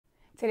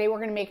Today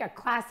we're gonna make a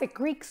classic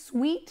Greek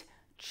sweet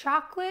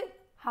chocolate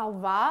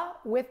halva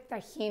with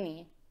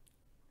tahini.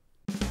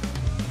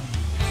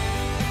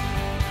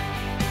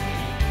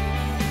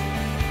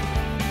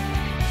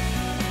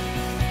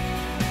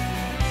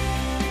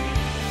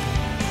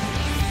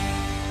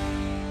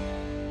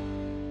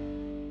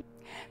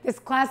 This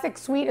classic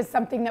sweet is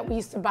something that we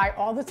used to buy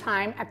all the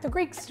time at the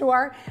Greek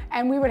store,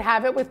 and we would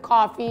have it with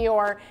coffee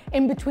or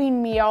in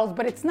between meals,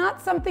 but it's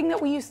not something that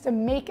we used to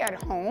make at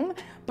home,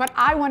 but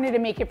I wanted to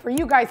make it for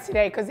you guys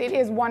today because it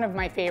is one of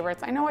my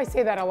favorites. I know I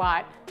say that a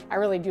lot. I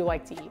really do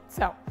like to eat.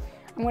 So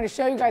I'm going to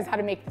show you guys how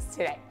to make this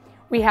today.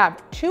 We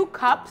have 2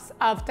 cups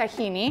of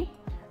tahini.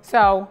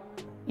 So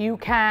you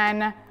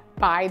can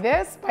buy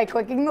this by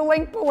clicking the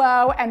link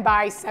below and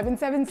buy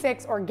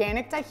 776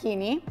 organic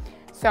tahini.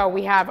 So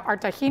we have our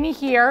tahini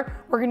here.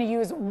 We're gonna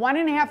use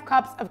 1.5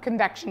 cups of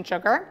convection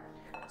sugar.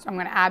 So I'm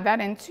gonna add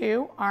that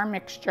into our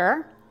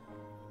mixture.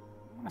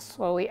 I'm gonna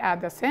slowly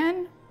add this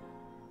in.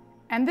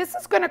 And this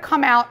is gonna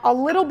come out a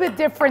little bit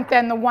different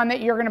than the one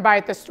that you're gonna buy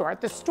at the store. At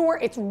the store,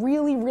 it's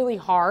really, really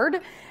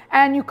hard.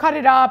 And you cut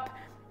it up.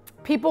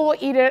 People will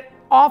eat it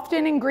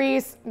often in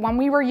Greece. When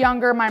we were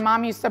younger, my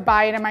mom used to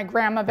buy it and my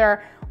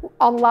grandmother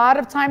a lot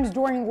of times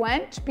during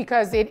Lent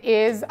because it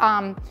is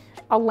a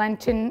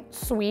Lenten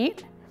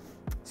sweet.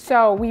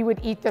 So we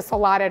would eat this a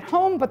lot at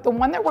home, but the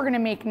one that we're gonna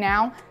make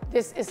now,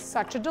 this is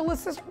such a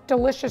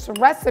delicious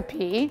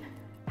recipe.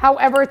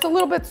 However, it's a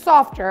little bit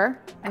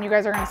softer, and you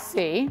guys are gonna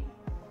see.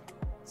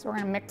 So we're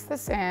gonna mix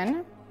this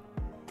in.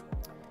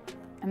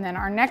 And then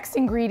our next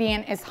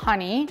ingredient is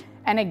honey.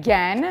 And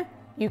again,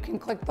 you can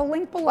click the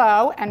link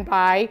below and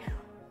buy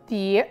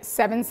the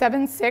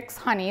 776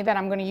 honey that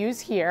I'm gonna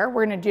use here.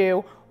 We're gonna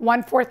do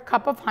 1/4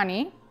 cup of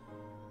honey.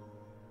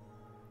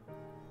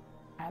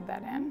 Add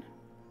that in.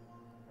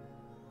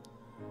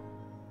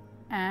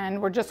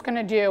 And we're just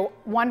gonna do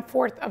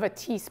 1/4 of a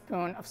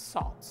teaspoon of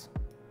salt.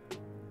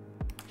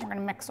 We're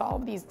gonna mix all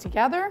of these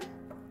together.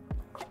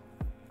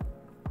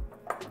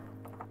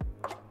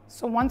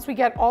 So once we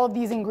get all of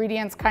these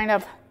ingredients, kind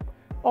of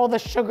all the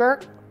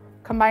sugar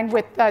combined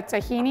with the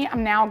tahini,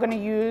 I'm now gonna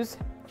use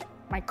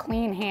my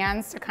clean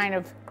hands to kind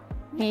of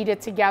knead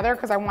it together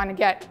because I wanna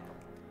get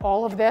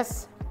all of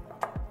this.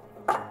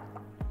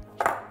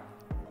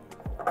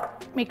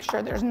 Make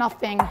sure there's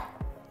nothing,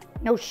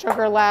 no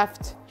sugar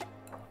left.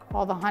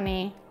 All the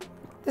honey.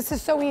 This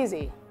is so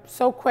easy,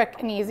 so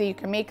quick and easy. You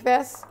can make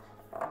this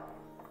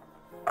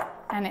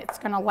and it's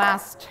gonna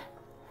last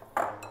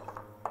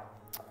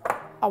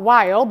a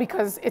while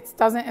because it's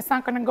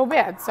not gonna go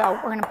bad. So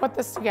we're gonna put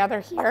this together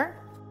here.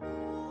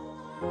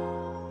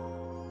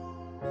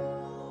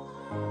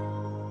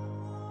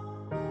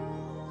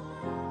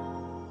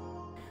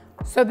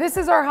 So this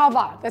is our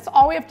halva. That's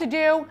all we have to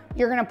do.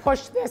 You're gonna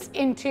push this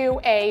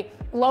into a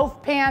loaf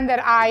pan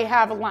that I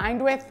have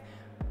lined with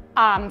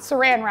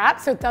saran wrap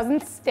so it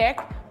doesn't stick,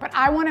 but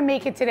I want to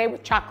make it today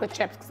with chocolate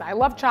chips because I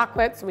love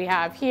chocolate. So we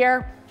have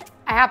here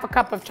 1/2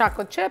 cup of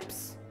chocolate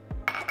chips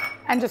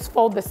and just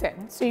fold this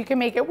in. So you can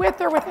make it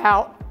with or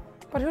without,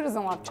 but who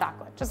doesn't love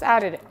chocolate? Just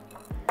add it in.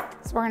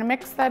 So we're going to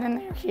mix that in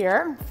there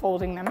here,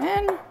 folding them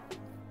in.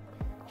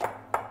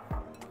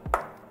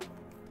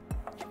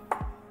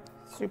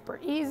 Super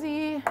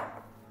easy.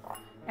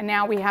 And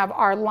now we have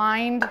our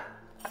lined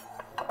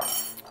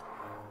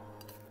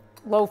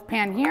loaf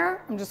pan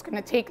here. I'm just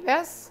gonna take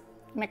this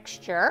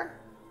mixture,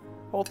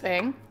 whole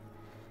thing,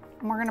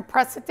 and we're gonna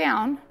press it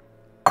down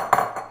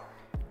to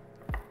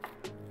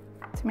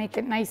make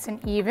it nice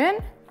and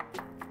even.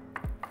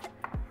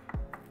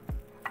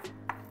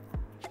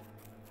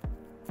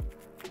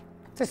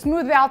 To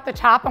smooth out the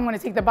top, I'm gonna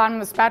take the bottom of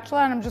the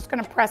spatula and I'm just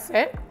gonna press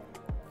it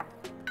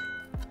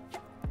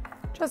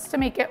just to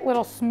make it a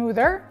little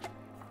smoother.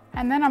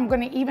 And then I'm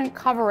gonna even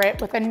cover it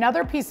with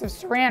another piece of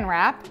saran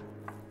wrap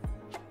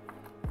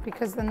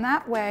because then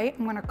that way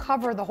I'm gonna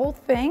cover the whole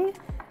thing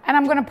and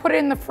I'm gonna put it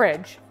in the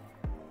fridge.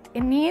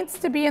 It needs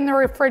to be in the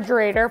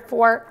refrigerator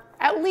for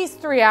at least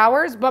 3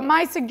 hours, but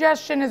my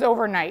suggestion is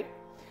overnight.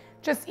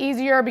 Just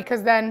easier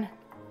because then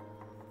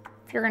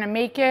if you're gonna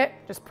make it,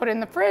 just put it in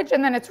the fridge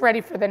and then it's ready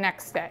for the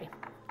next day.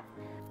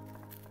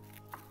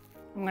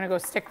 I'm gonna go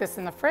stick this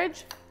in the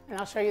fridge and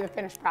I'll show you the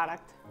finished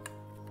product.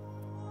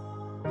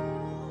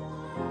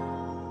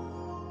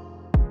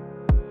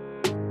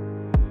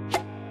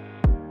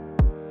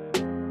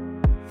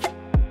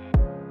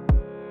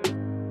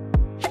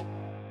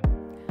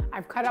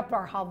 I've cut up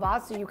our halva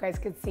so you guys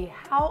can see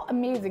how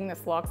amazing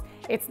this looks.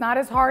 It's not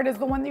as hard as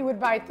the one that you would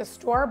buy at the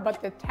store,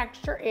 but the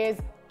texture is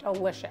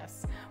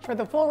delicious. For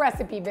the full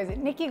recipe,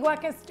 visit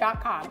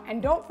nikkiglekas.com.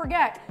 And don't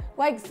forget,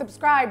 like,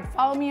 subscribe,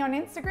 follow me on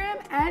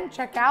Instagram, and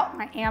check out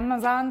my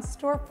Amazon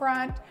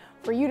storefront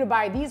for you to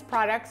buy these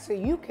products so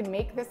you can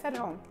make this at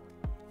home.